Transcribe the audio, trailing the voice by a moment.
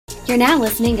You're now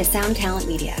listening to Sound Talent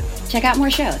Media. Check out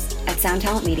more shows at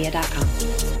soundtalentmedia.com.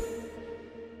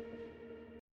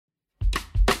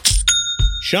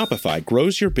 Shopify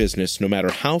grows your business no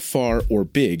matter how far or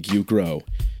big you grow.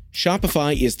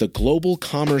 Shopify is the global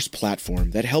commerce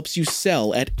platform that helps you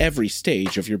sell at every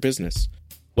stage of your business.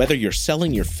 Whether you're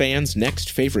selling your fans'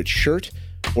 next favorite shirt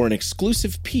or an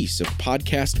exclusive piece of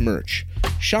podcast merch,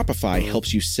 Shopify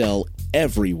helps you sell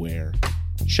everywhere.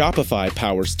 Shopify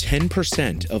powers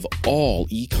 10% of all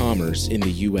e-commerce in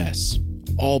the U.S.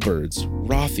 Allbirds,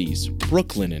 Rothy's,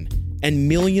 Brooklinen, and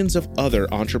millions of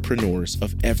other entrepreneurs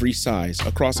of every size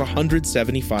across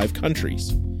 175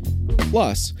 countries.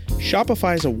 Plus,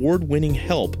 Shopify's award-winning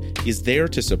help is there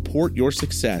to support your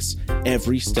success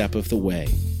every step of the way.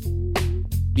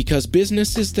 Because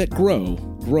businesses that grow,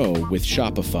 grow with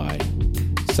Shopify.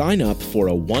 Sign up for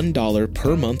a $1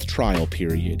 per month trial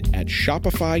period at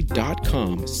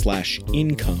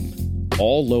shopify.com/income,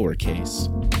 all lowercase.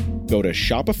 Go to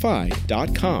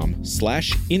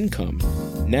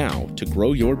shopify.com/income now to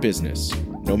grow your business,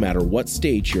 no matter what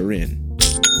stage you're in.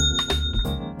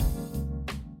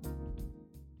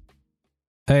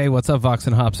 Hey, what's up, Vox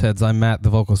and Hops heads? I'm Matt, the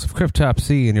vocalist of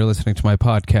Cryptopsy, and you're listening to my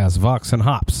podcast, Vox and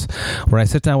Hops, where I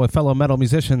sit down with fellow metal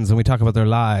musicians and we talk about their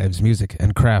lives, music,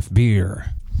 and craft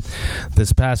beer.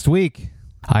 This past week,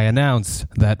 I announced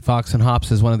that Vox and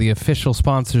Hops is one of the official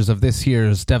sponsors of this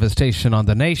year's Devastation on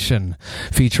the Nation,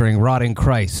 featuring Rotting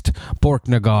Christ,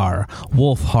 Borknagar,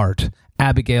 Wolfheart,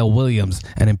 Abigail Williams,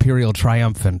 and Imperial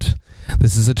Triumphant.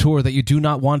 This is a tour that you do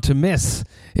not want to miss.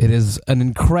 It is an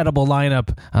incredible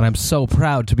lineup, and I'm so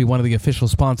proud to be one of the official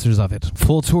sponsors of it.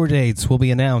 Full tour dates will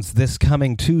be announced this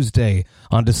coming Tuesday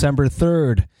on December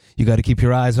 3rd. You got to keep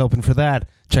your eyes open for that.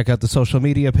 Check out the social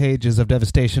media pages of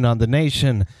Devastation on the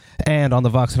Nation and on the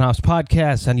Vox and Hops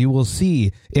podcast, and you will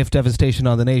see if Devastation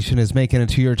on the Nation is making it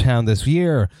to your town this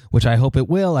year, which I hope it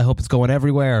will. I hope it's going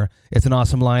everywhere. It's an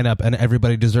awesome lineup, and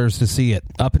everybody deserves to see it.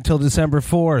 Up until December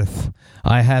 4th,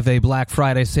 I have a Black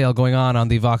Friday sale going on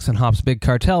the Vox and Hops Big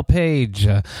Cartel page.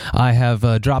 I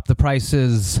have dropped the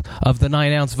prices of the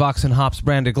 9-ounce Vox and Hops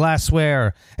branded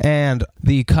glassware and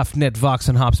the Cuff Knit Vox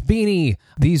and Hops beanie.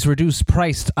 These reduced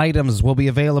priced items will be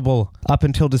available up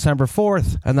until December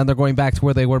 4th, and then they're going back to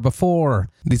where they were before.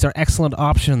 These are excellent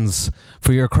options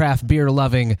for your craft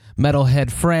beer-loving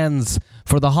metalhead friends.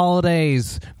 For the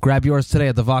holidays, grab yours today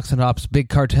at the Vox and Hops Big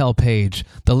Cartel page.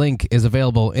 The link is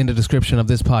available in the description of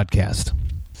this podcast.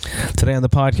 Today on the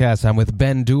podcast, I'm with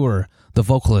Ben Dewar, the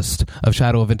vocalist of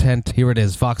Shadow of Intent. Here it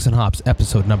is, Vox and Hops,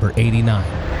 episode number 89.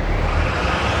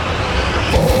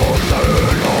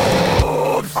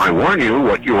 I warn you,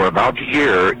 what you are about to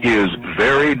hear is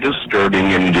very disturbing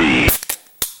indeed.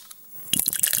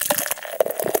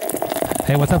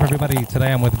 Hey, what's up, everybody?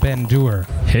 Today I'm with Ben Dewar.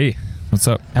 Hey, what's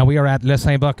up? And we are at Le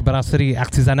Saint-Boc Brasserie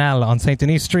Artisanale on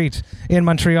Saint-Denis Street in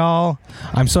Montreal.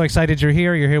 I'm so excited you're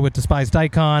here. You're here with Despised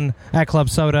Icon, at Club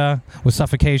Soda, with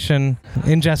Suffocation,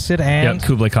 Ingested, and... Yep,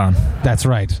 Kublai Khan. That's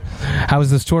right. How has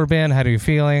this tour been? How are you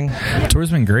feeling? The tour's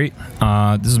been great.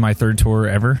 This is my third tour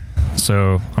ever,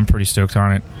 so I'm pretty stoked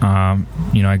on it.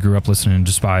 I grew up listening to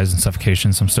Despised and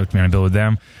Suffocation, so I'm stoked to be on a bill with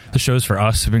them. The shows for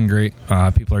us have been great.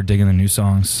 People are digging the new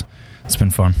songs. It's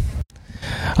been fun.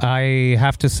 I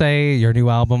have to say, your new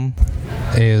album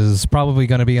is probably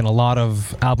going to be in a lot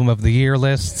of Album of the Year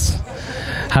lists.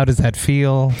 How does that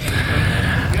feel?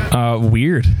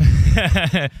 Weird.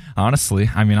 Honestly.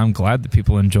 I mean, I'm glad that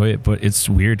people enjoy it, but it's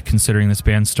weird considering this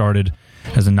band started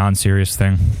as a non-serious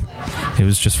thing. It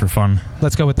was just for fun.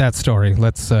 Let's go with that story.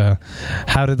 How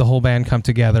did the whole band come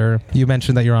together? You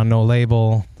mentioned that you're on no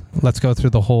label. Let's go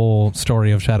through the whole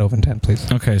story of Shadow of Intent, please.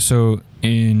 Okay, so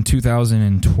in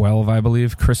 2012, I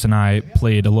believe, Chris and I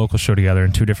played a local show together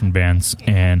in two different bands,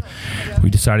 and we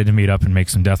decided to meet up and make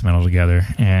some death metal together.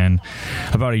 And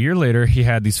about a year later, he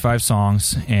had these 5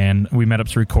 songs, and we met up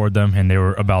to record them, and they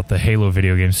were about the Halo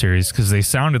video game series, because they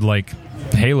sounded like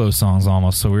Halo songs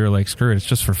almost, so we were like, screw it, it's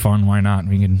just for fun, why not?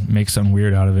 We can make something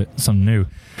weird out of it, something new.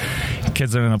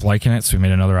 Kids ended up liking it, so we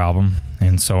made another album,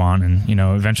 and so on, and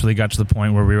eventually got to the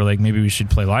point where we were like, maybe we should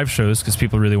play live shows because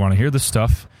people really want to hear this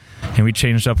stuff, and we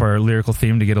changed up our lyrical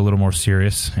theme to get a little more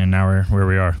serious, and now we're where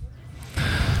we are.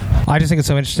 I just think it's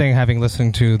so interesting having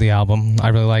listened to the album. I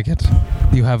really like it.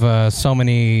 You have so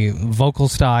many vocal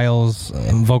styles,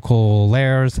 vocal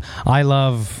layers. I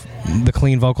love the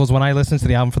clean vocals. When I listened to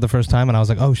the album for the first time, and I was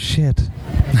like, oh shit,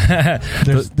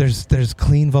 there's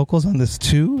clean vocals on this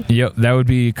too? Yep, that would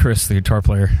be Chris, the guitar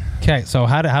player. Okay, so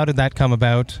how did that come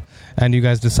about? and you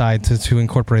guys decide to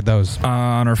incorporate those?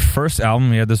 On our first album,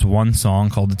 we had this one song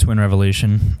called The Twin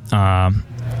Revelation, and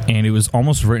it was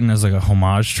almost written as like a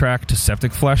homage track to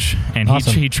Septic Flesh, and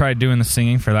Awesome. he tried doing the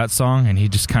singing for that song, and he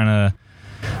just kind of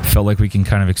felt like we can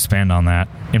kind of expand on that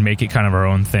and make it kind of our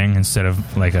own thing instead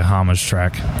of like a homage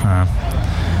track.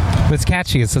 It's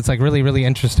catchy. It's like really, really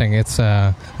interesting. It's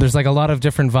there's like a lot of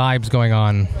different vibes going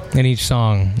on in each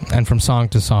song and from song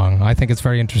to song. I think it's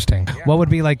very interesting. What would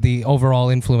be like the overall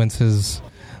influences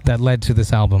that led to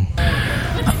this album?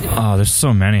 Oh, there's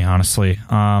so many, honestly.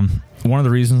 One of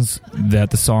the reasons that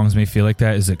the songs may feel like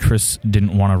that is that Chris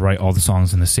didn't want to write all the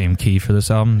songs in the same key for this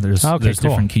album. There's cool.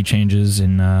 different key changes,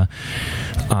 and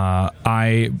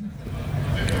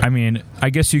I mean, I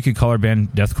guess you could call our band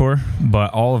deathcore,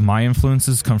 but all of my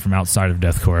influences come from outside of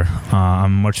deathcore.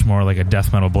 I'm much more like a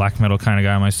death metal, black metal kind of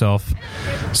guy myself,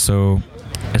 so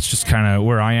it's just kind of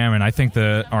where I am, and I think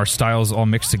that our styles all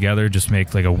mixed together just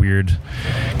make like a weird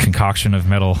concoction of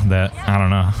metal that, I don't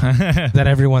know. That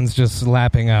everyone's just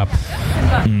lapping up.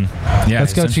 Yeah,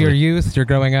 Let's go to your youth, your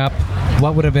growing up.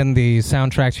 What would have been the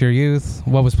soundtrack to your youth?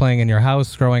 What was playing in your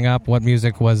house growing up? What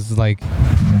music was like?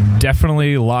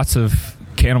 Definitely lots of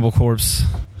Cannibal Corpse,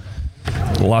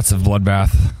 lots of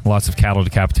Bloodbath, lots of Cattle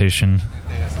Decapitation,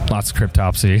 lots of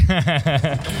Cryptopsy.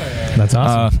 That's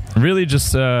awesome. Really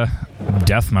just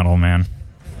death metal, man.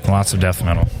 Lots of death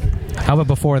metal. How about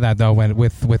before that, though, when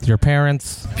with your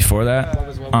parents? Before that,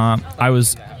 I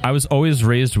was always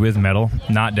raised with metal,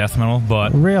 not death metal,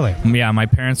 but Really? yeah, my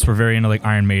parents were very into like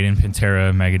Iron Maiden,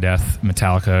 Pantera, Megadeth,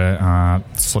 Metallica,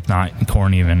 Slipknot, and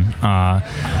Korn even. I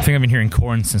think I've been hearing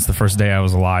Korn since the first day I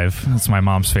was alive. It's my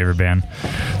mom's favorite band.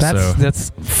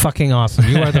 That's fucking awesome.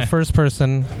 You are the first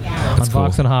person on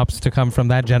Vox and Hops to come from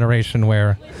that generation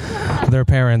where their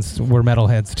parents were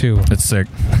metalheads too. It's sick.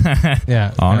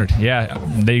 Yeah. Honored. Yeah,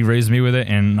 they raised me with it,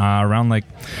 and around like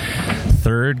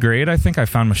third grade, I think I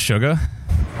found Meshuggah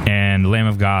and Lamb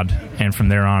of God, and from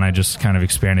there on I just kind of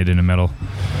expanded into metal.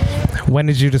 When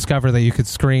did you discover that you could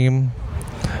scream?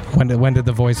 When did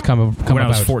the voice come about? When I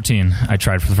was 14, I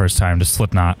tried for the first time to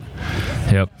Slipknot.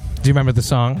 Yep. Do you remember the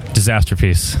song? Disaster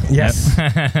Piece. Yes.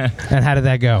 Yep. And how did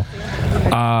that go?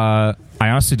 I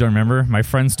honestly don't remember. My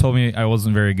friends told me I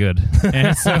wasn't very good.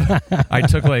 And so I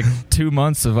took like 2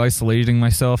 months of isolating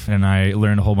myself, and I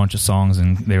learned a whole bunch of songs,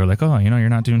 and they were like, oh, you're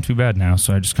not doing too bad now.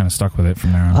 So I just kind of stuck with it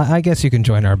from there on. I guess you can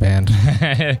join our band.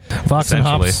 Vox and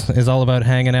Hops is all about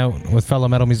hanging out with fellow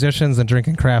metal musicians and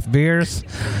drinking craft beers.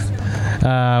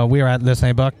 We are at Le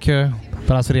Saint-Boc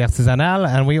Brasserie Artisanale,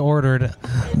 and we ordered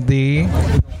the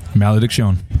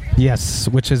Malediction. Yes,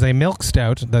 which is a milk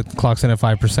stout that clocks in at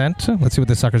 5%. Let's see what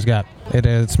this sucker's got.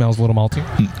 It smells a little malty.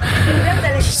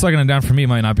 Slugging it down for me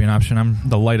might not be an option. I'm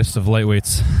the lightest of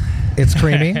lightweights. It's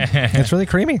creamy. It's really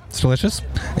creamy. It's delicious.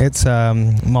 It's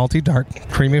malty, dark,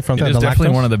 creamy from the lactose. It's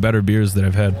definitely one of the better beers that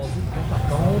I've had.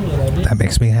 That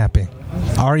makes me happy.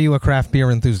 Are you a craft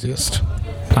beer enthusiast?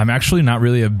 I'm actually not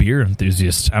really a beer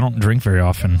enthusiast. I don't drink very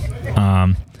often.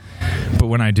 But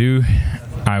when I do,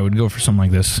 I would go for something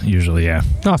like this, usually, yeah.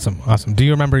 Awesome. Do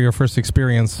you remember your first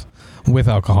experience with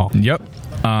alcohol? Yep.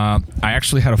 I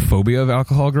actually had a phobia of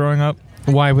alcohol growing up.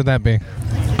 Why would that be?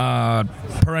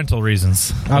 Parental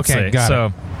reasons. Okay, got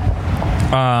it.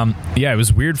 Yeah, it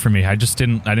was weird for me. I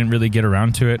didn't really get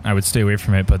around to it. I would stay away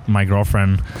from it, but my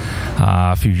girlfriend,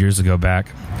 a few years ago back,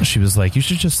 she was like, you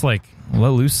should just like let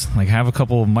loose, like have a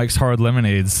couple of Mike's Hard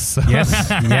Lemonades. So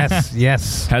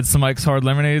Yes. had some Mike's Hard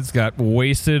Lemonades, got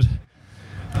wasted,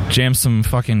 jammed some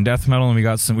fucking death metal,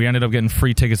 and we ended up getting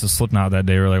free tickets to Slipknot that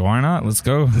day. We were like, why not? Let's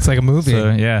go. It's like a movie.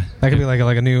 So, yeah. That could be like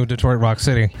a new Detroit Rock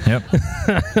City. Yep.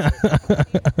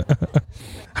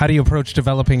 How do you approach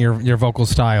developing your vocal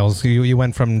styles? You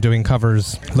went from doing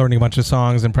covers, learning a bunch of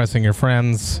songs, impressing your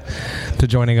friends, to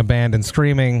joining a band and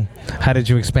screaming. How did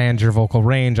you expand your vocal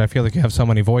range? I feel like you have so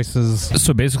many voices.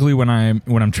 So basically when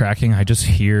I'm tracking, I just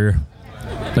hear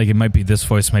like it might be this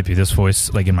voice,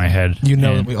 like in my head. You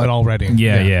know it already.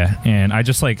 Yeah. And I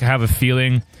just like have a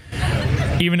feeling,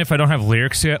 even if I don't have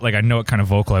lyrics yet, like I know what kind of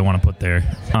vocal I want to put there.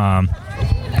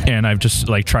 And I've just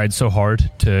like tried so hard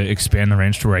to expand the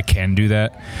range to where I can do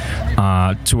that,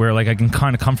 to where like I can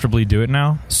kind of comfortably do it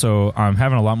now. So I'm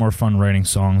having a lot more fun writing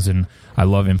songs, and I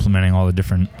love implementing all the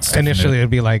different stuff. Initially, it'd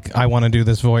be like, I want to do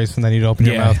this voice, and then you'd open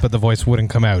your mouth, but the voice wouldn't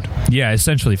come out. Yeah,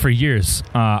 essentially. For years,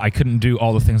 I couldn't do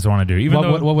all the things I want to do.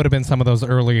 What would have been some of those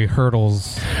early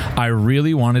hurdles? I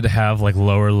really wanted to have like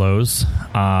lower lows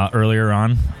earlier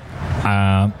on.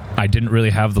 I didn't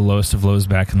really have the lowest of lows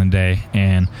back in the day,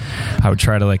 and I would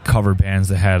try to like cover bands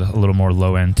that had a little more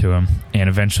low end to them, and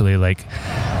eventually like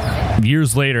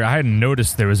years later, I hadn't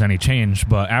noticed there was any change,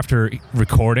 but after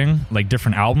recording like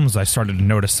different albums, I started to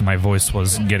notice that my voice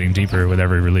was getting deeper with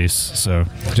every release. So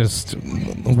just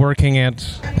working it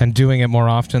and doing it more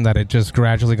often, that it just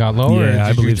gradually got lower. Yeah,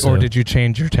 I believe so. Or did you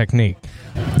change your technique?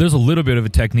 There's a little bit of a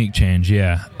technique change,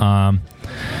 yeah.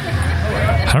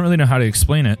 I don't really know how to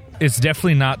explain it. It's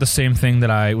definitely not the same thing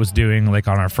that I was doing like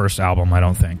on our first album, I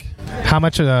don't think. How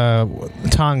much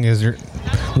tongue is your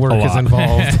work is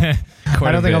involved?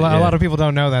 I don't think a lot of people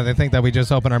don't know that. They think that we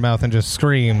just open our mouth and just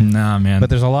scream. Nah, man. But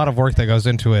there's a lot of work that goes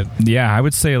into it. Yeah, I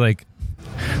would say like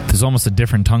there's almost a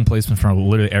different tongue placement for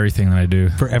literally everything that I do.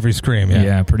 For every scream, yeah.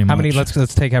 Yeah, pretty much. How many,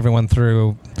 let's take everyone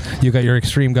through. You got your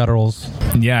extreme gutturals.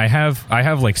 Yeah, I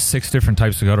have like 6 different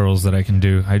types of gutturals that I can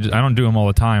do. I don't do them all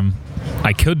the time.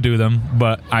 I could do them,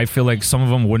 but I feel like some of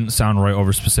them wouldn't sound right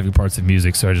over specific parts of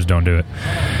music, so I just don't do it.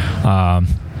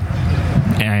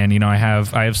 And, you know, I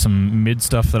have some mid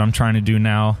stuff that I'm trying to do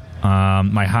now.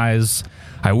 My highs,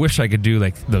 I wish I could do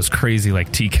like those crazy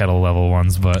like tea kettle level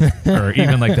ones, but or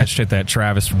even like that shit that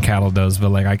Travis from Cattle does, but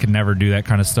like I could never do that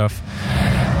kind of stuff.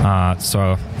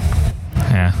 So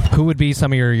yeah. Who would be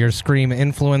some of your scream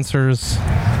influencers?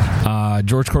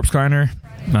 George Korpskeiner,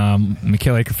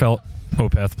 Mikhail Akerfeld,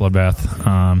 Opeth,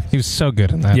 Bloodbath. He was so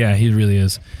good in that. Yeah, he really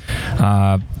is.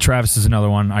 Travis is another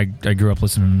one. I grew up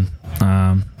listening.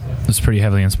 Was pretty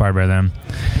heavily inspired by them.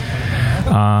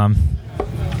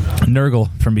 Nurgle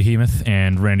from Behemoth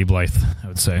and Randy Blythe, I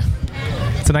would say.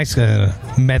 It's a nice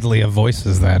medley of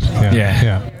voices, that.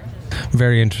 Yeah.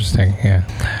 Very interesting, yeah.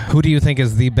 Who do you think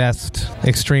is the best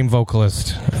extreme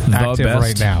vocalist active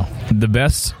right now? The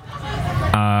best?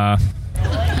 I'm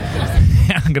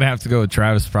going to have to go with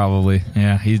Travis, probably.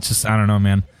 Yeah, he's just, I don't know,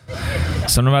 man.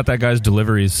 Something about that guy's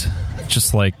deliveries,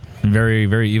 just like very,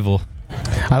 very evil.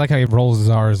 I like how he rolls his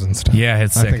R's and stuff. Yeah,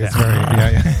 it's sick. I think it's very...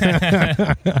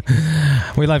 Yeah.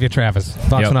 We love you, Travis.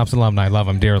 Vox and Hops alumni. Love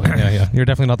him dearly. Yeah. You're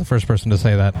definitely not the first person to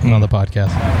say that on the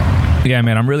podcast. Yeah,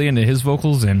 man, I'm really into his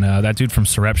vocals, and that dude from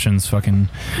Surreption's fucking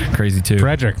crazy, too.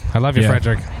 Frederick. I love you,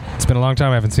 Frederick. It's been a long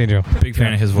time I haven't seen you. Big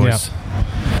fan of his voice. Yeah.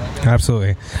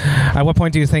 Absolutely. At what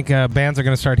point do you think bands are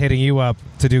going to start hitting you up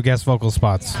to do guest vocal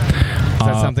spots? Is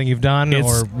that something you've done?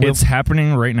 It's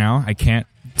happening right now. I can't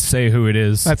say who it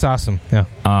is. That's awesome. Yeah.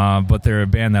 But they're a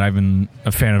band that I've been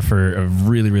a fan of for a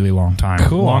really, really long time.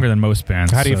 Cool. Longer than most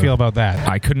bands. How do you feel about that?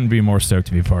 I couldn't be more stoked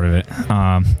to be part of it.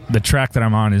 The track that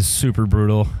I'm on is super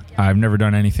brutal. I've never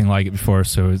done anything like it before,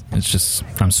 so it's just,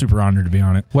 I'm super honored to be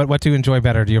on it. What do you enjoy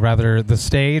better? Do you rather the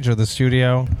stage or the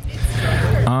studio?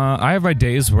 I have my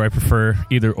days where I prefer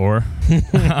either or.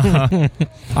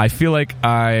 I feel like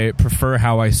I prefer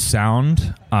how I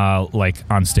sound like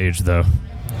on stage, though.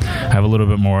 I have a little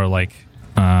bit more like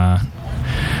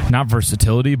not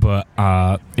versatility, but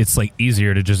it's like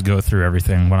easier to just go through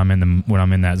everything when I'm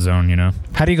in that zone, you know.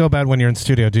 How do you go about when you're in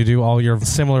studio? Do you do all your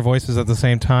similar voices at the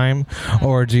same time,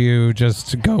 or do you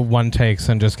just go one takes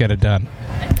and just get it done?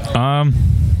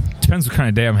 Depends what kind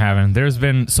of day I'm having. There's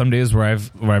been some days where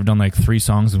I've done like 3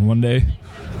 songs in one day.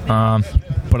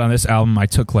 But on this album, I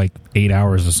took like 8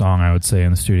 hours a song, I would say,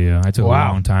 in the studio. I took a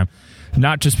long time.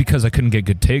 Not just because I couldn't get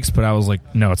good takes, but I was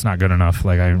like, no, it's not good enough.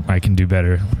 Like, I can do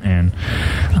better. And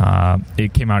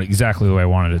it came out exactly the way I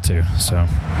wanted it to. So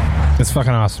it's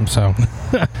fucking awesome. So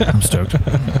I'm stoked.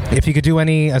 If you could do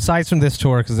any, aside from this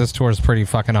tour, because this tour is pretty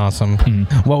fucking awesome,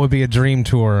 what would be a dream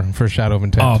tour for Shadow of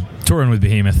Intent? Oh, touring with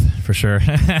Behemoth, for sure.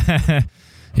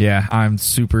 Yeah, I'm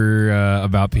super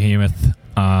about Behemoth.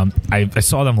 I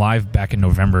saw them live back in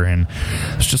November, and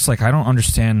it's just like, I don't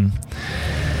understand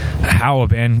how a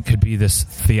band could be this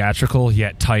theatrical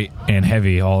yet tight and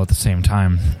heavy all at the same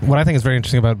time. What I think is very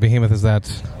interesting about Behemoth is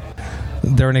that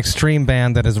they're an extreme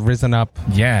band that has risen up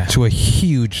to a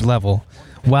huge level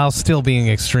while still being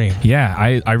extreme. Yeah,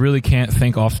 I really can't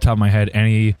think off the top of my head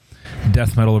any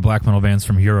death metal or black metal bands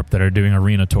from Europe that are doing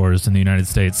arena tours in the United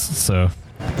States, so...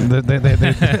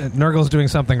 Nurgle's doing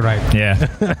something right. Yeah.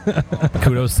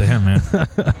 Kudos to him, man.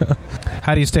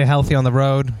 How do you stay healthy on the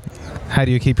road? How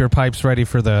do you keep your pipes ready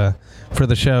for the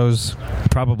shows?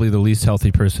 Probably the least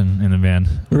healthy person in the band.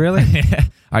 Really?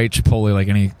 I eat Chipotle like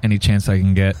any chance I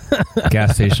can get.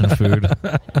 Gas station food.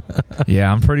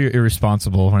 Yeah, I'm pretty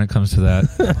irresponsible when it comes to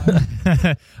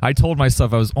that. I told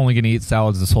myself I was only going to eat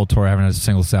salads this whole tour. I haven't had a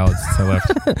single salad since I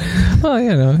left. Well, you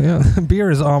know, beer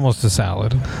is almost a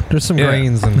salad. There's some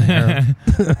grains in there.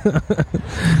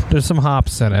 There's some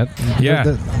hops in it.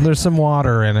 Yeah. There's some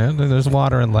water in it. There's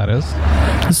water and lettuce.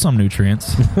 There's some nutrients.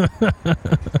 nutrients.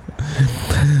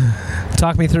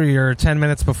 Talk me through your 10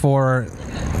 minutes before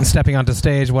stepping onto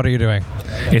stage. What are you doing?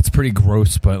 It's pretty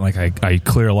gross, but like I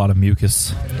clear a lot of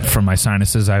mucus from my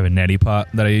sinuses. I have a neti pot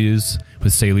that I use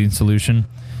with saline solution.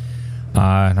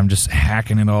 And I'm just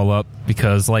hacking it all up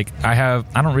because like I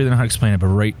don't really know how to explain it, but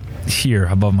right here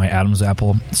above my Adam's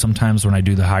apple, sometimes when I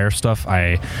do the higher stuff,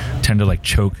 I tend to like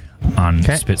choke on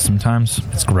spit sometimes.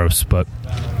 It's gross, but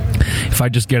if I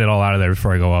just get it all out of there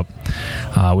before I go up,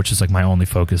 which is like my only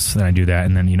focus, then I do that.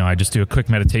 And then, I just do a quick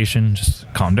meditation,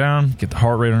 just calm down, get the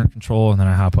heart rate under control, and then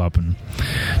I hop up and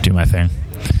do my thing.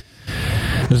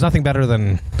 There's nothing better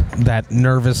than that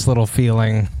nervous little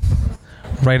feeling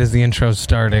right as the intro's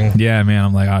starting. Yeah, man,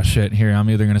 I'm like, oh shit, here, I'm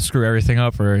either going to screw everything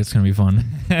up or it's going to be fun.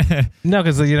 No,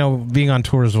 because, being on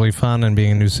tour is really fun and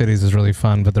being in new cities is really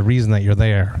fun, but the reason that you're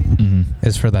there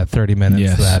is for that 30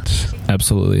 minutes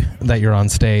absolutely. that you're on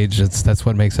stage. That's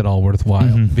what makes it all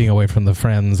worthwhile, being away from the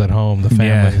friends at home, the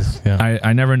families. Yeah.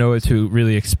 I never know what to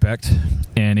really expect,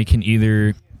 and it can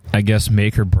either, I guess,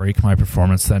 make or break my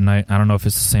performance that night. I don't know if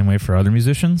it's the same way for other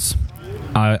musicians.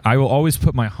 I will always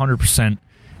put my 100%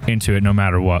 into it no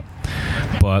matter what,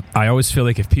 but I always feel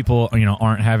like if people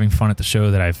aren't having fun at the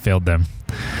show, that I've failed them.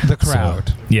 The crowd.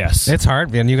 So, yes, it's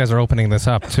hard, and you guys are opening this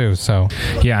up too, so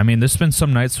yeah, I mean, there's been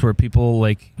some nights where people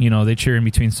like they cheer in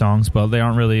between songs, but they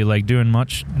aren't really like doing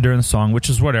much during the song, which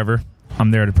is whatever.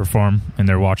 I'm there to perform, and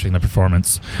they're watching the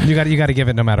performance. You got to give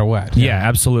it no matter what. Yeah,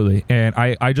 absolutely. And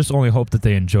I just only hope that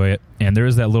they enjoy it. And there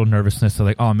is that little nervousness of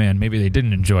like, oh man, maybe they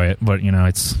didn't enjoy it, but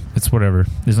it's whatever.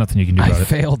 There's nothing you can do about it. I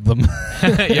failed them.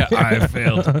 Yeah, I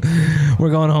failed.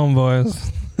 We're going home,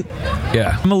 boys.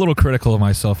 Yeah, I'm a little critical of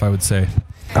myself, I would say.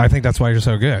 I think that's why you're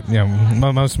so good.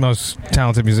 Most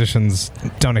talented musicians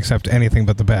don't accept anything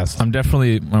but the best. I'm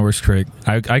definitely my worst critic.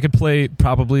 I could play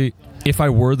probably, if I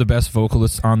were the best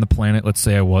vocalist on the planet, let's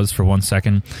say I was for 1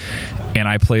 second, and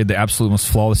I played the absolute most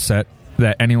flawless set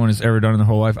that anyone has ever done in their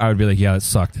whole life, I would be like, yeah, that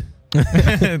sucked.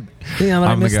 Yeah, but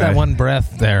I missed that one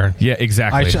breath there. Yeah,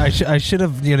 exactly. I should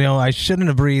have, I shouldn't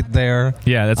have breathed there.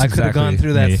 Yeah, that's I exactly could have gone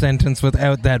through that sentence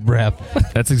without that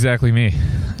breath. That's exactly me.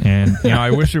 And,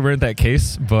 I wish it weren't that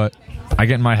case, but I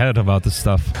get in my head about this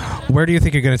stuff. Where do you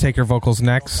think you're going to take your vocals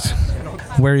next?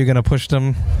 Where are you going to push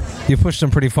them? You pushed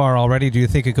them pretty far already. Do you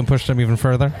think you can push them even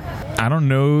further? I don't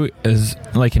know, as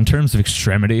like in terms of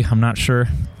extremity, I'm not sure,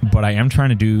 but I am trying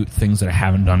to do things that I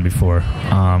haven't done before,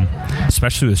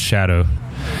 especially with Shadow.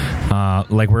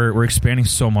 Like we're expanding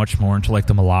so much more into like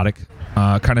the melodic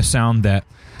kind of sound that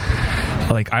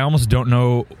like I almost don't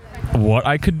know what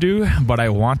I could do, but I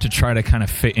want to try to kind of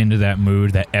fit into that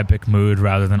mood, that epic mood,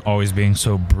 rather than always being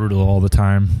so brutal all the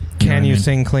time. Can you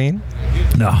sing clean?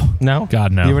 No?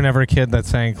 God, no. You were never a kid that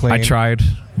sang clean? I tried,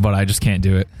 but I just can't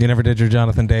do it. You never did your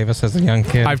Jonathan Davis as a young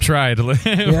kid? I've tried, but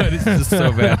it's just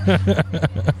so bad.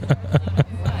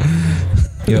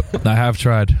 Yep, I have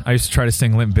tried. I used to try to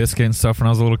sing Limp Bizkit and stuff when I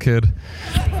was a little kid.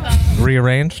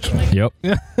 Rearranged? Yep.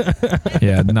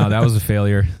 Yeah, no, that was a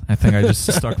failure. I think I just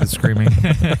stuck with screaming.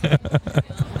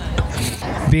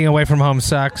 Being away from home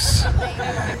sucks.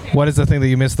 What is the thing that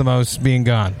you miss the most being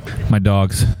gone? My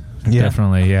dogs. Yeah.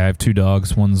 Definitely. Yeah, I have 2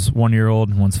 dogs. One's 1 year old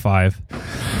and one's 5.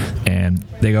 And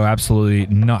they go absolutely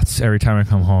nuts every time I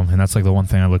come home. And that's like the one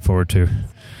thing I look forward to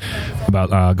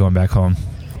about going back home.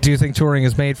 Do you think touring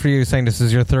is made for you? Saying this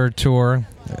is your 3rd tour.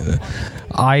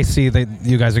 I see that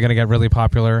you guys are going to get really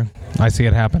popular. I see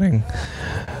it happening.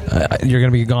 You're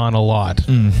going to be gone a lot.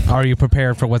 Are you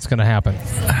prepared for what's going to happen?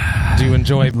 Do you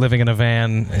enjoy living in a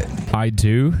van? I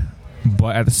do,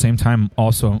 but at the same time,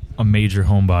 also a major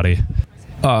homebody.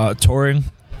 Touring,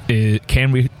 it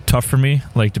can be tough for me,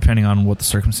 like depending on what the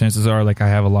circumstances are. Like I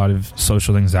have a lot of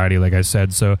social anxiety, like I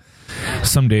said, so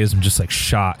some days I'm just like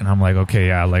shot and I'm like, okay,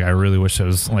 yeah, like I really wish I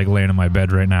was like laying in my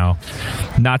bed right now.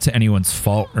 Not to anyone's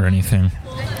fault or anything.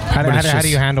 How do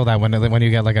you handle that when you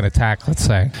get like an attack, let's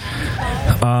say?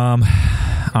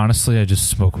 Honestly, I just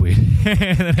smoke weed.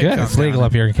 Good, it's legal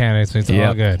up here in Canada, so it's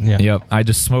all good. Yeah. Yep, I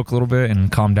just smoke a little bit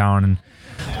and calm down, and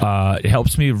it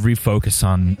helps me refocus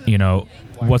on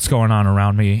what's going on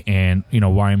around me and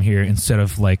why I'm here, instead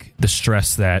of like the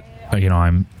stress that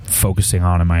I'm focusing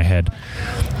on in my head.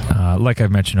 Like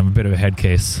I've mentioned, I'm a bit of a head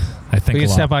case. I think you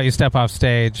step off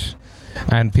stage,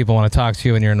 and people want to talk to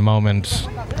you, and you're in the moment.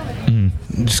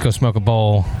 Just go smoke a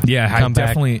bowl. Yeah, I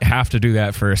definitely have to do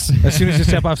that first. As soon as you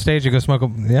step off stage, you go smoke a...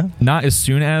 Yeah? Not as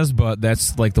soon as, but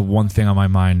that's like the one thing on my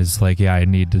mind is like, yeah, I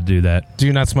need to do that. Do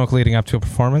you not smoke leading up to a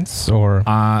performance, or...?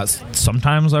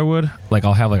 Sometimes I would. Like,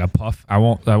 I'll have like a puff. I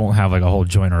won't have like a whole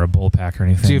joint or a bowl pack or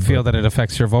anything. Do you feel that it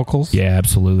affects your vocals? Yeah,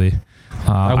 absolutely.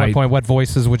 At what point, what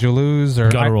voices would you lose? Or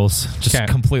gutturals, just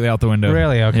completely out the window.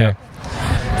 Really? Okay. Yeah.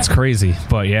 It's crazy,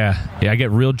 but yeah, I get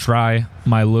real dry.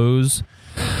 My lows,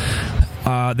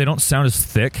 they don't sound as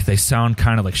thick. They sound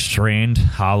kind of like strained,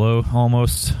 hollow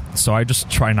almost. So I just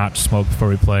try not to smoke before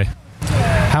we play.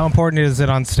 How important is it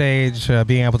on stage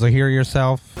being able to hear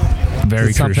yourself?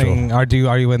 Very crucial.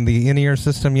 Are you in the in-ear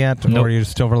system yet, Nope. or are you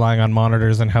still relying on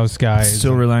monitors and house guys?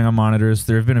 Still relying on monitors.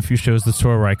 There have been a few shows this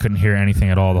tour where I couldn't hear anything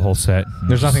at all the whole set.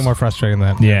 There's nothing more frustrating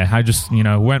than that. Yeah, I just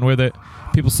went with it.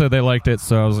 People said they liked it,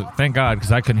 so I was like, thank God,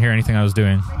 because I couldn't hear anything I was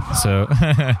doing. So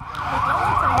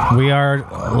We are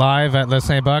live at Le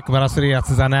Saint-Buc, Brasserie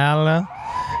Artisanale,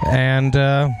 and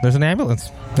there's an ambulance.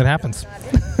 It happens.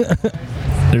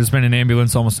 there's been an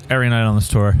ambulance almost every night on this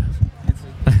tour.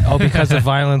 Oh, because of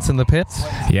violence in the pits?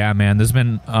 Yeah, man. There's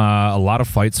been a lot of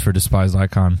fights for Despised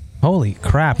Icon. Holy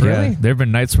crap, really? Yeah, there have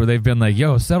been nights where they've been like,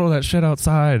 yo, settle that shit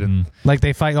outside. And Like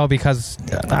they fight all because...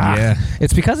 Yeah.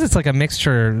 It's because it's like a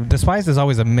mixture. Despised is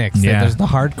always a mix. Yeah. There's the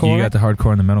hardcore. You got the hardcore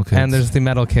and the metal kids. And there's the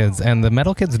metal kids. And the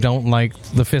metal kids don't like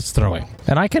the fist throwing.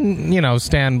 And I can,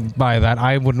 stand by that.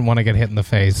 I wouldn't want to get hit in the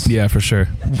face. Yeah, for sure.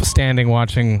 Standing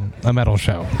watching a metal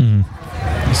show.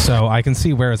 So I can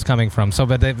see where it's coming from. So,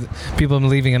 but people have been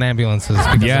leaving in ambulances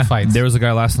because of fights. There was a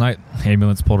guy last night.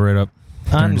 Ambulance pulled right up.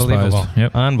 Unbelievable.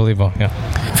 Yep. Unbelievable. Yeah.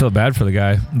 I feel bad for the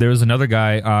guy. There was another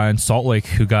guy in Salt Lake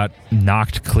who got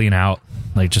knocked clean out,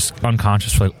 like just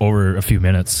unconscious for like over a few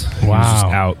minutes. He was just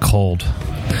out cold.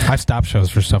 I've stopped shows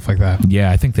for stuff like that. Yeah,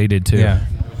 I think they did too. Yeah.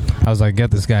 I was like, get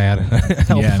this guy out of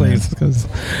help, Yeah, please. Because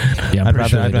Yeah, I'd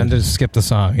rather just skip the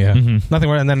song. Yeah. Nothing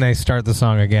worse. And then they start the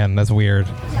song again. That's weird.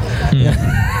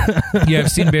 Yeah,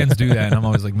 I've seen bands do that, and I'm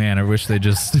always like, man, I wish they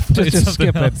just played Just something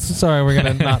skip it. else. Sorry, we're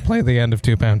going to not play the end of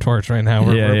 2 Pound Torch right now.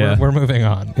 We're moving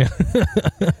on. Yeah.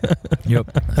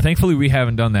 Yep. Thankfully, we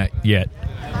haven't done that yet,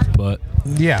 but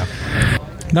Yeah.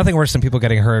 Nothing worse than people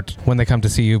getting hurt when they come to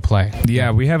see you play.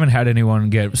 yeah, we haven't had anyone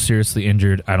get seriously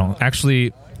injured.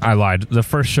 I lied. The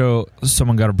first show,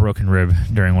 someone got a broken rib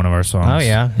during one of our songs. Oh,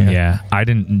 yeah? Yeah. I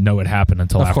didn't know it happened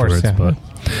until Of course, afterwards,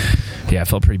 yeah. but yeah, I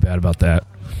felt pretty bad about that.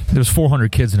 There was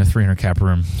 400 kids in a 300 cap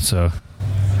room, so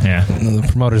yeah. The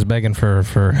promoter's begging for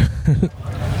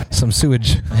some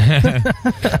sewage.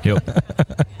 Yep.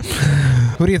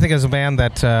 Who do you think is a band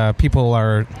that people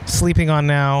are sleeping on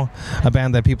now? A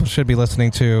band that people should be listening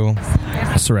to?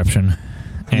 Surreption.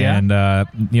 Yeah. And that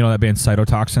band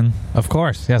Cytotoxin? Of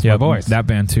course. Yes, Yep, my boys. That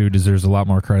band too deserves a lot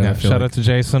more credit. Yeah, I feel shout like. out to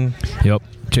Jason. Yep.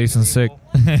 Jason's sick.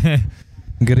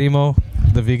 Grimo,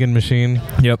 the vegan machine.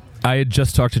 Yep. I had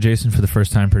just talked to Jason for the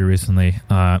first time pretty recently.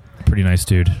 Pretty nice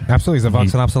dude. Absolutely. He's a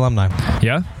Vox and Ops alumni.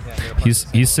 Yeah?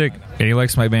 He's sick, and he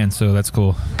likes my band, so that's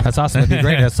cool. That's awesome. It'd be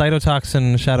great. A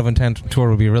Cytotoxin Shadow of Intent tour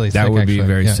would be really sick, That would be actually.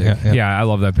 very sick. Yeah. Yeah, I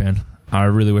love that band. I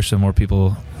really wish that more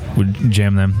people would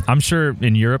jam them. I'm sure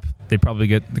in Europe they probably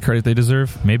get the credit they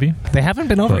deserve, maybe. They haven't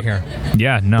been over But- here.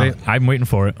 Yeah, no, I'm waiting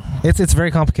for it. It's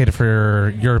very complicated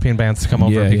for European bands to come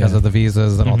over Yeah, because yeah. of the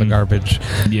visas and all the garbage.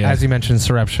 Yeah. As you mentioned,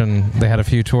 Surreption, they had a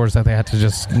few tours that they had to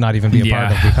just not even be a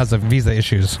part of because of visa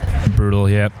issues. Brutal,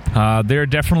 yeah. They're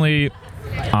definitely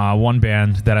one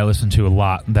band that I listen to a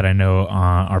lot that I know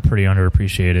are pretty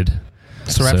underappreciated.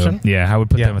 Surreption? So, yeah, I would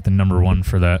put Yeah. them at the number one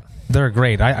for that. They're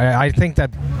great. I think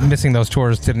that missing those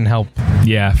tours didn't help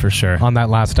Yeah, for sure. on that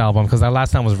last album because that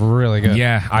last album was really good.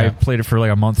 Yeah, I played it for like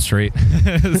a month straight.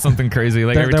 Something crazy.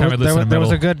 Like every time I listen to there metal.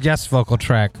 was a good guest vocal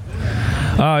track.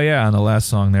 Oh yeah, on the last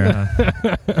song there.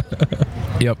 Huh?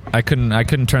 Yep, I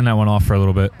couldn't turn that one off for a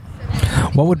little bit.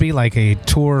 What would be like a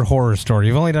tour horror story?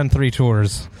 You've only done 3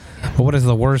 tours, but what is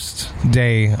the worst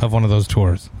day of one of those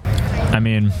tours? I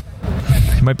mean,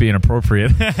 it might be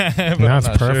inappropriate. But I'm That's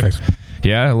not perfect. Sure.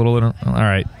 Yeah, a little. All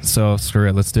right, so screw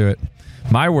it. Let's do it.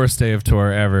 My worst day of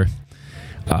tour ever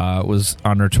was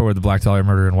on our tour with the Black Dahlia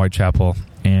Murder in Whitechapel,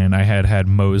 and I had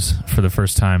Moe's for the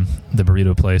first time, the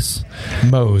burrito place.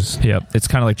 Moe's. Yep, it's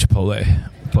kind of like Chipotle,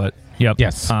 but yep.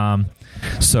 Yes.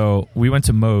 So we went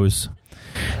to Moe's,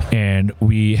 and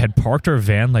we had parked our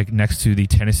van like next to the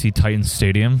Tennessee Titans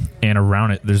stadium, and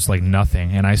around it there's like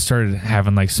nothing. And I started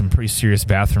having like some pretty serious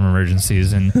bathroom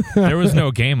emergencies, and there was no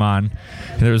game on,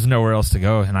 and there was nowhere else to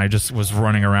go, and I just was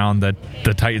running around the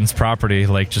Titans property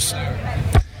like just.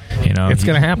 It's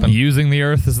going to happen. Using the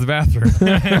earth as the bathroom.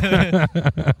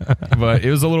 But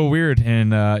it was a little weird,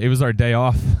 and it was our day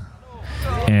off.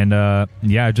 And,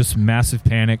 just massive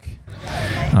panic.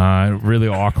 Really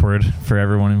awkward for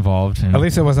everyone involved. And At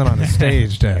least it wasn't on a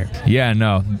stage day. yeah,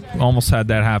 no. Almost had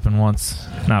that happen once.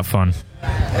 Not fun.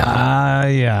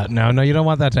 Yeah. No, you don't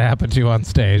want that to happen to you on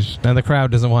stage. And the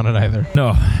crowd doesn't want it either. No,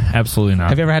 absolutely not.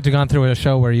 Have you ever had to gone through a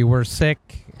show where you were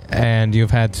sick and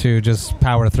you've had to just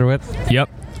power through it? Yep.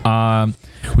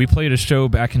 We played a show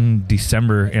back in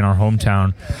December in our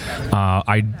hometown.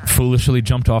 I foolishly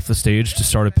jumped off the stage to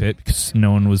start a pit because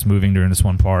no one was moving during this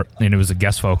one part, and it was a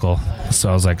guest vocal. So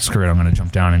I was like, screw it, I'm going to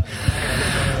jump down. And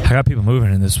I got people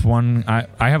moving. And this one,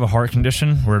 I have a heart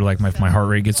condition where like my heart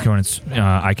rate gets going. It's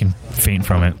I can faint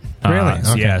from it. Really?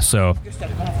 Okay. Yeah. So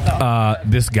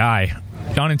this guy,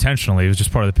 unintentionally, it was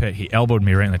just part of the pit, he elbowed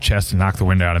me right in the chest and knocked the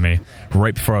wind out of me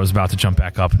right before I was about to jump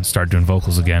back up and start doing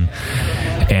vocals again.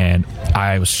 And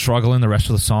I was struggling the rest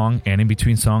of the song, and in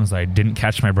between songs I didn't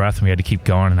catch my breath and we had to keep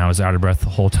going, and I was out of breath the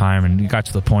whole time, and it got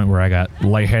to the point where I got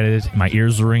lightheaded, my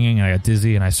ears were ringing, and I got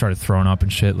dizzy, and I started throwing up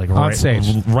and shit like on stage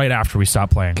right after we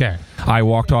stopped playing. Okay. I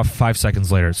walked off 5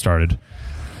 seconds later, it started.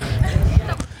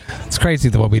 It's crazy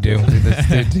what we do.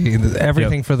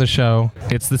 Everything Yep. for the show.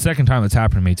 It's the second time that's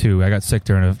happened to me too. I got sick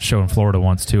during a show in Florida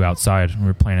once too, outside. We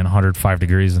were playing in 105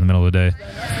 degrees in the middle of the day.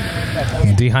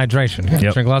 Dehydration.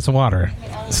 Yep. Drink lots of water.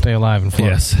 Stay alive and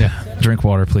float. Yes. Yeah. Drink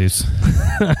water, please.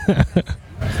 To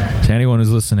anyone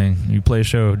who's listening, you play a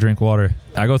show, drink water.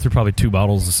 I go through probably 2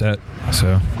 bottles a set.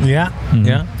 So Yeah. Mhm.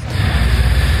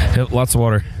 Yeah. Yep, lots of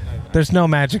water. There's no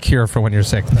magic cure for when you're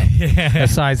sick, though.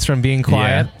 Aside from being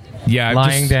quiet, Yeah, I've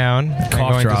lying just- down, and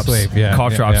cough going drops. to sleep. Yeah.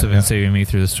 Cough yeah, drops yeah, have been saving me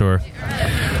through this tour.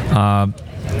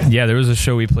 Yeah, there was a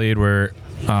show we played where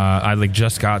I like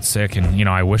just got sick, and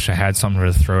I wish I had something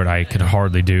for the throat. I could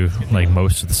hardly do like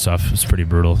most of the stuff. It was pretty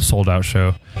brutal. Sold out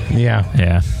show. Yeah.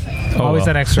 Yeah. Oh, Always well.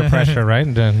 that extra pressure, right?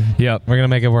 And then Yep. we're going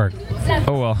to make it work.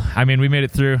 Oh well. I mean, we made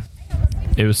it through.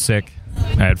 It was sick.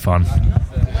 I had fun.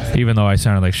 Even though I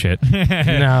sounded like shit.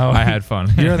 No. I had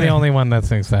fun. You're the only one that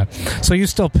thinks that. So you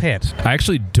still pit. I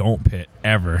actually don't pit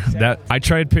ever. I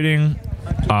tried pitting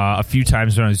a few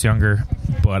times when I was younger,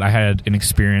 but I had an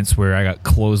experience where I got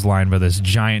clotheslined by this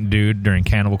giant dude during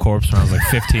Cannibal Corpse when I was like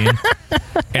 15,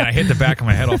 and I hit the back of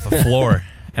my head off the floor.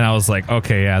 And I was like,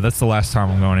 okay, yeah, that's the last time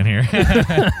I'm going in here.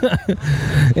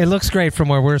 It looks great from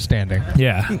where we're standing.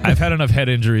 Yeah, I've had enough head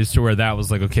injuries to where that was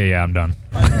like, okay, yeah, I'm done.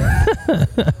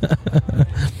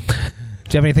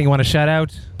 Do you have anything you want to shout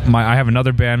out? I have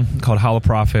another band called Hollow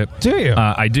Prophet. Do you?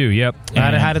 I do, yep.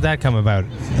 How did that come about?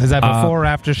 Is that before or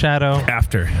after Shadow?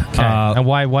 After. Okay. And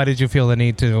why did you feel the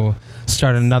need to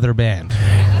start another band?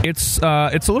 It's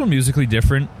a little musically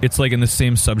different. It's like in the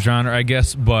same subgenre, I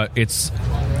guess, but it's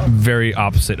very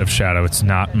opposite of Shadow. It's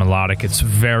not melodic. It's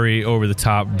very over the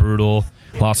top, brutal.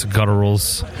 Lots of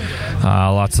gutturals,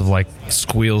 lots of like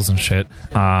squeals and shit.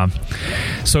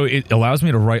 So it allows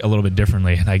me to write a little bit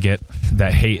differently, and I get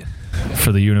that hate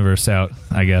for the universe out,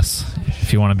 I guess,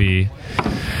 if you want to be,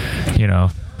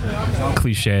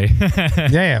 cliche.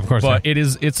 Yeah, of course. But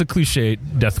it's a cliche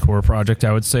deathcore project,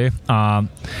 I would say.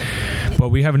 But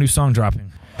we have a new song dropping.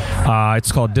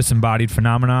 It's called Disembodied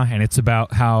Phenomena, and it's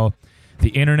about how the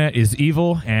internet is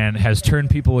evil and has turned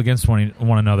people against one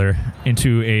another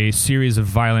into a series of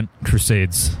violent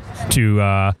crusades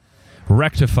to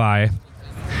rectify,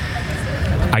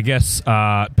 I guess,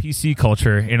 PC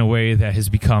culture in a way that has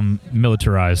become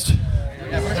militarized.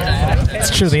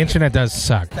 It's true. The internet does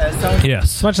suck. Yes.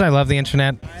 As much as I love the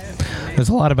internet, there's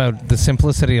a lot about the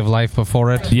simplicity of life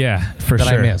before it. Yeah, for that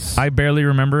sure. I miss. I barely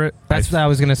remember it. That's what I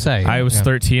was going to say. I was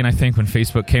 13, I think, when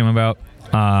Facebook came about.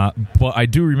 But I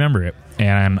do remember it.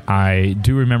 And I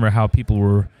do remember how people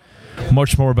were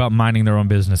much more about minding their own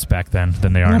business back then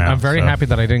than they are now. I'm very happy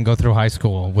that I didn't go through high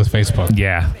school with Facebook.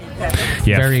 Yeah.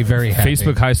 Very, very happy.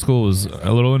 Facebook high school was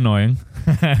a little annoying.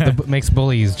 Makes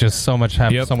bullies just so much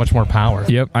more power.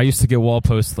 Yep. I used to get wall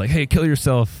posts like, hey, kill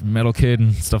yourself, metal kid,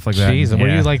 and stuff like that. Jeez, were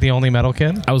you like the only metal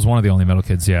kid? I was one of the only metal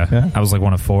kids, yeah. I was like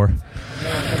one of 4.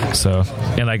 So,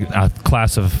 and like a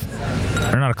class of,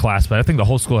 or not a class, but I think the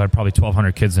whole school had probably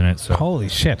 1,200 kids in it. So. Holy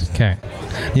shit. Okay.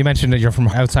 You mentioned that you're from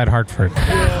outside Hartford.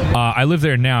 I live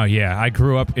there now, yeah. I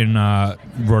grew up in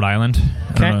Rhode Island.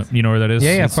 Okay. You know where that is?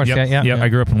 Yeah, of course. Yep, Yeah. I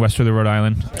grew up in Westerly, Rhode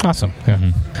Island. Awesome. Yeah.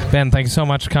 Mm-hmm. Ben, thank you so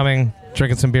much for coming,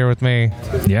 drinking some beer with me,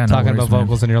 yeah, talking about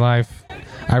vocals in your life.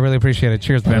 I really appreciate it.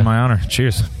 Cheers, Ben. man. My honor.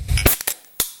 Cheers.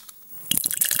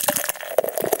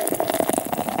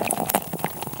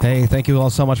 Hey, thank you all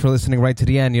so much for listening right to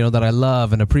the end. You know that I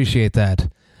love and appreciate that.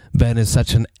 Ben is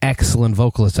such an excellent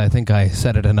vocalist. I think I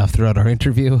said it enough throughout our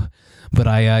interview, but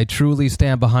I truly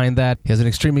stand behind that. He has an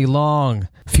extremely long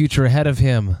future ahead of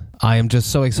him. I am just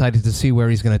so excited to see where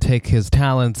he's going to take his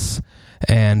talents.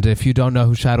 And if you don't know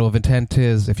who Shadow of Intent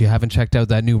is, if you haven't checked out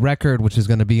that new record, which is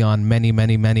going to be on many,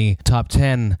 many, many top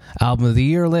 10 album of the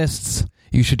year lists,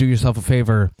 you should do yourself a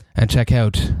favor and check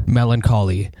out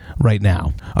Melancholy right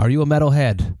now. Are you a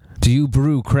metalhead? Do you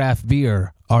brew craft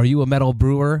beer? Are you a metal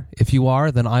brewer? If you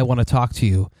are, then I want to talk to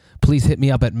you. Please hit me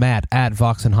up at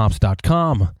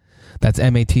matt@voxandhops.com. That's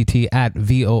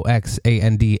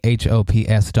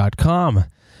matt@voxandhops.com.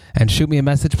 And shoot me a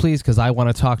message, please, because I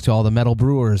want to talk to all the metal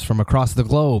brewers from across the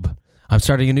globe. I'm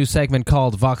starting a new segment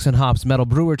called Vox and Hops Metal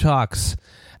Brewer Talks.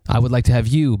 I would like to have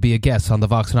you be a guest on the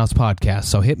Vox and Hops podcast,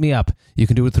 so hit me up. You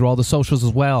can do it through all the socials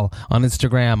as well, on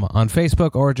Instagram, on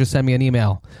Facebook, or just send me an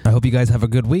email. I hope you guys have a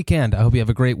good weekend. I hope you have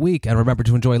a great week, and remember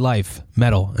to enjoy life,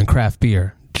 metal, and craft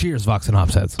beer. Cheers, Vox and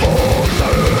Hops heads.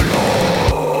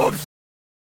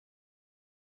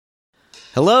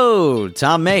 Hello,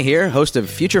 Tom May here, host of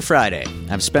Future Friday.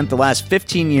 I've spent the last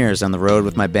 15 years on the road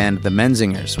with my band, The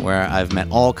Menzingers, where I've met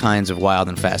all kinds of wild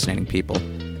and fascinating people.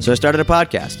 So I started a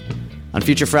podcast. On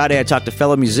Future Friday, I talk to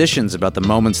fellow musicians about the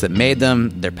moments that made them,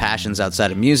 their passions outside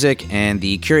of music, and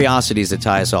the curiosities that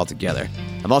tie us all together.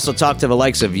 I've also talked to the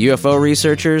likes of UFO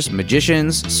researchers,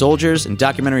 magicians, soldiers, and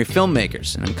documentary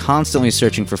filmmakers, and I'm constantly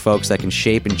searching for folks that can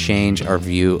shape and change our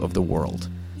view of the world.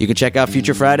 You can check out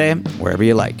Future Friday wherever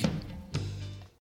you like.